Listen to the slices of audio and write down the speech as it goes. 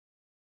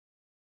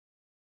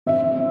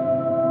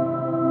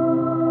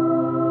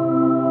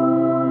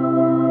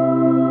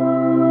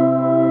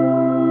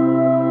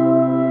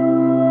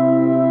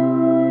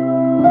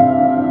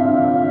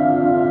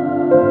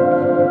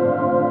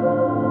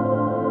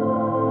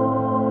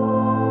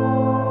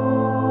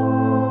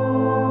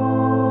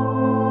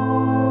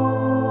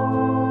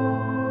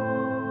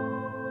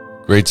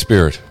Great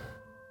Spirit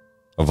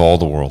of all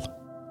the world,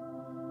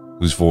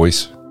 whose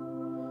voice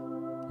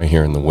I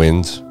hear in the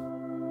winds,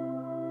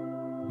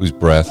 whose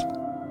breath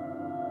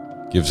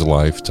gives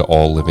life to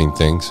all living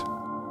things,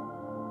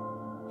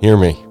 hear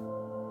me.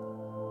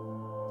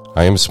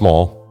 I am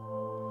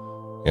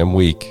small, am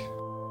weak.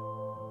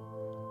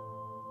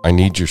 I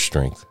need your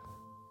strength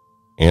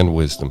and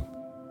wisdom.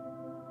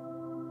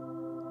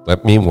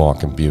 Let me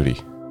walk in beauty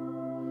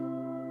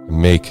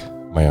and make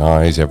my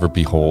eyes ever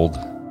behold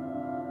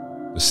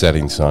the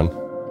setting sun.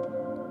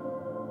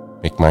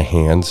 Make my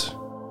hands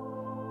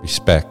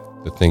respect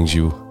the things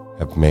you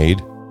have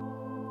made.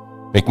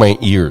 Make my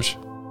ears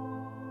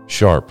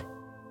sharp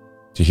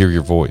to hear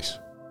your voice.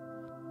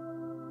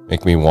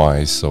 Make me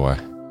wise so I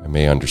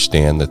may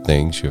understand the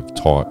things you have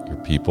taught your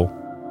people.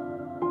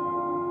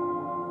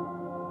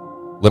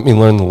 Let me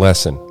learn the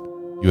lesson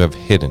you have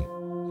hidden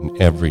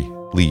in every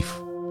leaf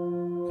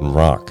and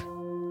rock.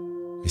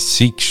 I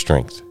seek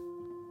strength,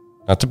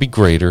 not to be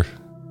greater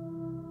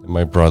than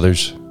my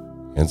brothers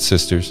and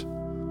sisters,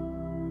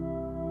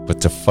 but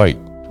to fight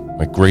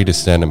my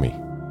greatest enemy,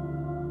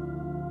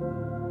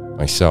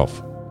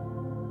 myself.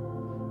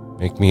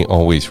 Make me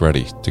always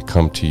ready to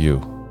come to you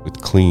with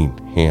clean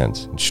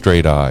hands and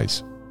straight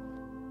eyes.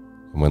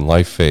 And when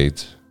life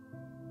fades,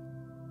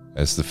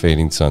 as the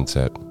fading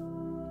sunset,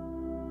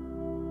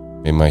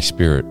 may my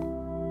spirit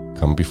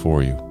come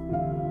before you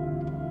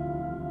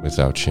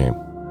without shame.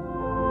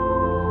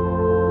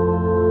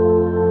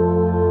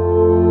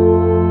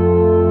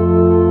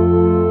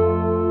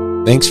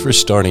 Thanks for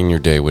starting your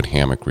day with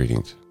hammock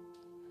readings,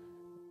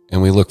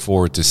 and we look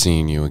forward to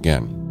seeing you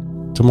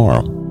again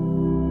tomorrow.